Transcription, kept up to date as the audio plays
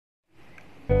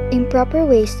Improper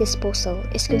waste disposal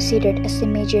is considered as a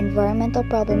major environmental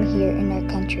problem here in our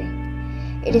country.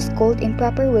 It is called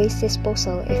improper waste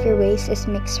disposal if your waste is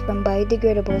mixed from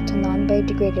biodegradable to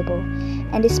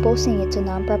non-biodegradable and disposing it to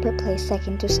non-proper place like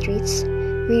into streets,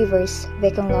 rivers,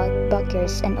 vacant lot,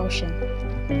 backyards, and ocean.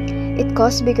 It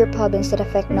causes bigger problems that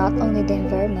affect not only the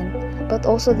environment but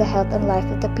also the health and life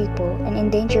of the people and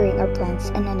endangering our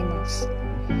plants and animals.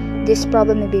 This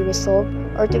problem may be resolved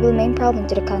or it will remain a problem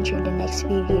to the country in the next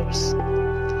few years.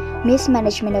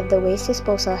 Mismanagement of the waste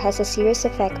disposal has a serious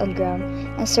effect on ground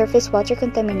and surface water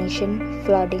contamination,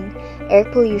 flooding, air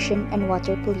pollution, and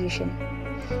water pollution.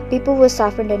 People will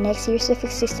suffer in the next years of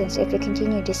existence if we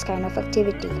continue this kind of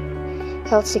activity.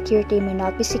 Health security may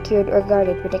not be secured or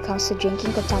guarded when it comes to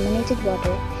drinking contaminated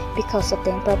water because of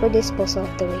the improper disposal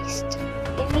of the waste.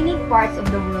 In many parts of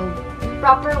the world,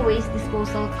 improper waste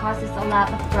disposal causes a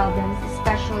lot of problems,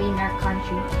 especially in our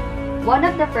country. One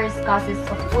of the first causes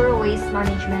of poor waste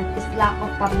management is lack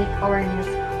of public awareness,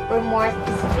 or more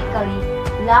specifically,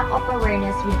 lack of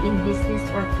awareness within business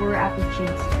or poor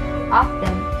attitudes.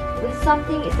 Often, when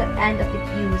something is at end of its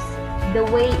use, the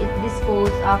way it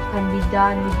disposed of can be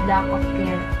done with lack of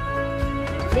care.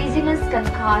 Laziness can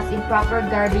cause improper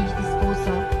garbage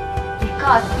disposal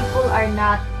because people are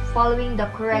not following the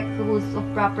correct rules of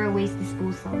proper waste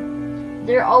disposal.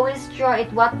 They always throw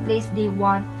it what place they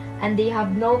want and they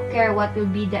have no care what will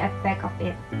be the effect of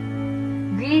it.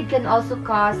 Greed can also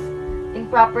cause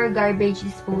improper garbage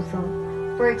disposal.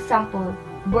 For example,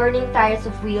 burning tires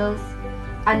of wheels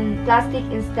and plastic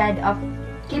instead of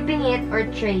keeping it or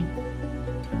trade,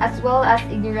 as well as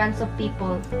ignorance of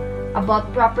people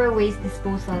about proper waste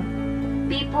disposal.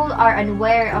 People are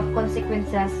unaware of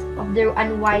consequences of their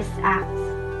unwise acts.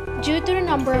 Due to the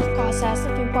number of causes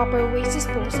of improper waste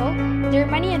disposal, there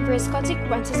are many adverse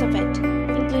consequences of it,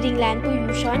 including land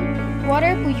pollution,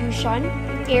 water pollution,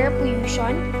 air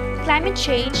pollution, climate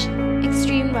change,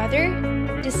 extreme weather,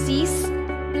 disease,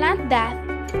 plant death,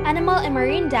 animal and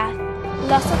marine death,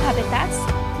 loss of habitats,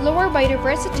 lower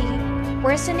biodiversity,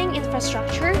 worsening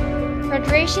infrastructure,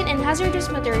 radiation and hazardous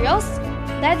materials,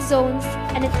 dead zones,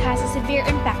 and it has a severe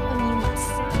impact on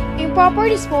humans. Improper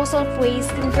disposal of waste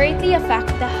can greatly affect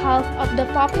the health of the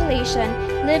population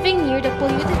living near the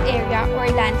polluted area or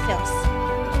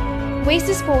landfills. Waste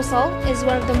disposal is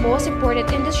one of the most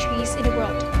important industries in the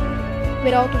world.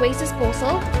 Without waste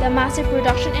disposal, the massive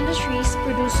production industries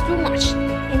produce too much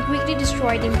and quickly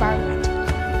destroy the environment.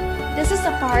 This is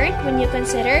apparent when you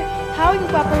consider how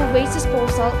improper waste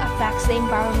disposal affects the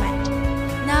environment.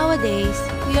 Nowadays,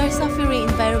 we are suffering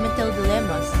environmental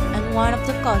dilemmas, and one of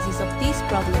the causes of these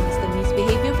problems is the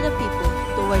misbehavior of the people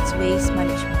towards waste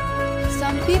management.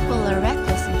 Some people are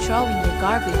reckless in throwing their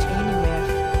garbage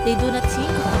anywhere. They do not think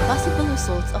of the possible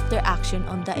results of their action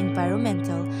on the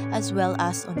environmental as well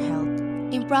as on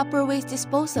health. Improper waste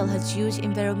disposal has huge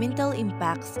environmental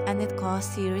impacts and it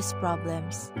causes serious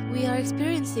problems. We are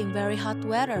experiencing very hot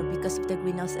weather because of the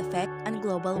greenhouse effect and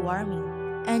global warming.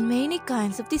 And many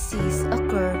kinds of disease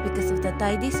occur because of the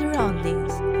tidy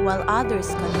surroundings, while others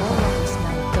can no longer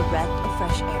smell the breath of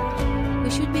fresh air.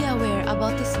 We should be aware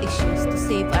about these issues to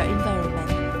save our environment.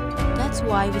 That's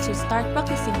why we should start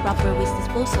practicing proper waste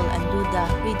disposal and do the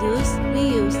reduce,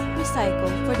 reuse, recycle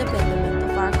for the betterment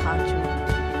of our country.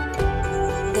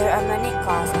 There are many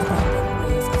cost-effective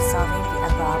ways of solving the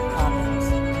above problems,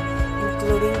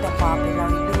 including the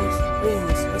popular reduce,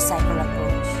 reuse, recycle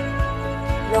approach.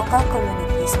 Local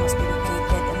communities must be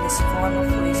located in this form of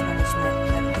waste management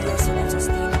that deals with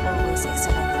unsustainable waste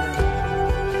excellently.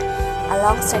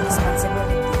 Alongside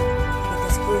responsibility, it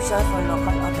is crucial for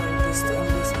local authorities to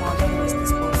embrace modern waste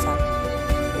disposal.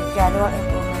 With gradual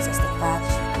improvements as the catch,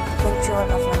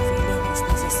 control of landfilling is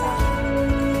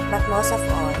necessary. But most of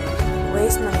all,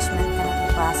 waste management cannot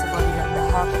be possible without the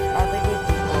help of everyday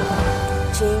people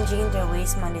changing their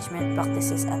waste management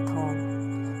practices at home.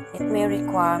 It may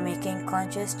require making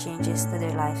conscious changes to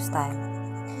their lifestyle.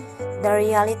 The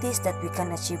reality is that we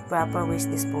can achieve proper waste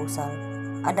disposal.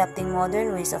 Adopting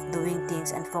modern ways of doing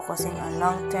things and focusing on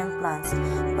long-term plans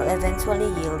will eventually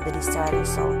yield the desired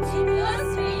results.